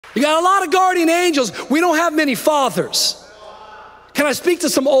You got a lot of guardian angels. We don't have many fathers. Can I speak to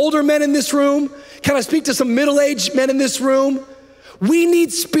some older men in this room? Can I speak to some middle-aged men in this room? We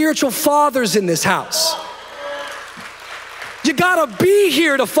need spiritual fathers in this house. You gotta be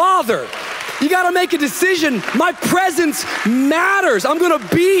here to father. You gotta make a decision. My presence matters. I'm gonna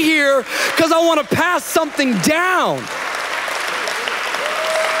be here because I wanna pass something down.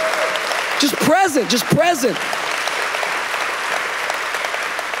 Just present, just present.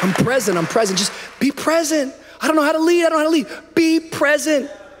 I'm present, just be present. I don't know how to lead, Be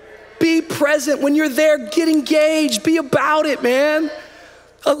present. Be present. When you're there, get engaged, be about it, man.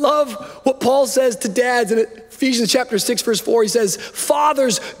 I love what Paul says to dads in Ephesians chapter 6, verse 4. He says,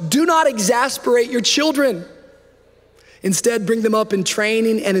 fathers, do not exasperate your children. Instead, bring them up in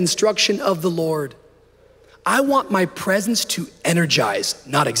training and instruction of the Lord. I want my presence to energize,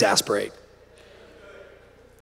 not exasperate.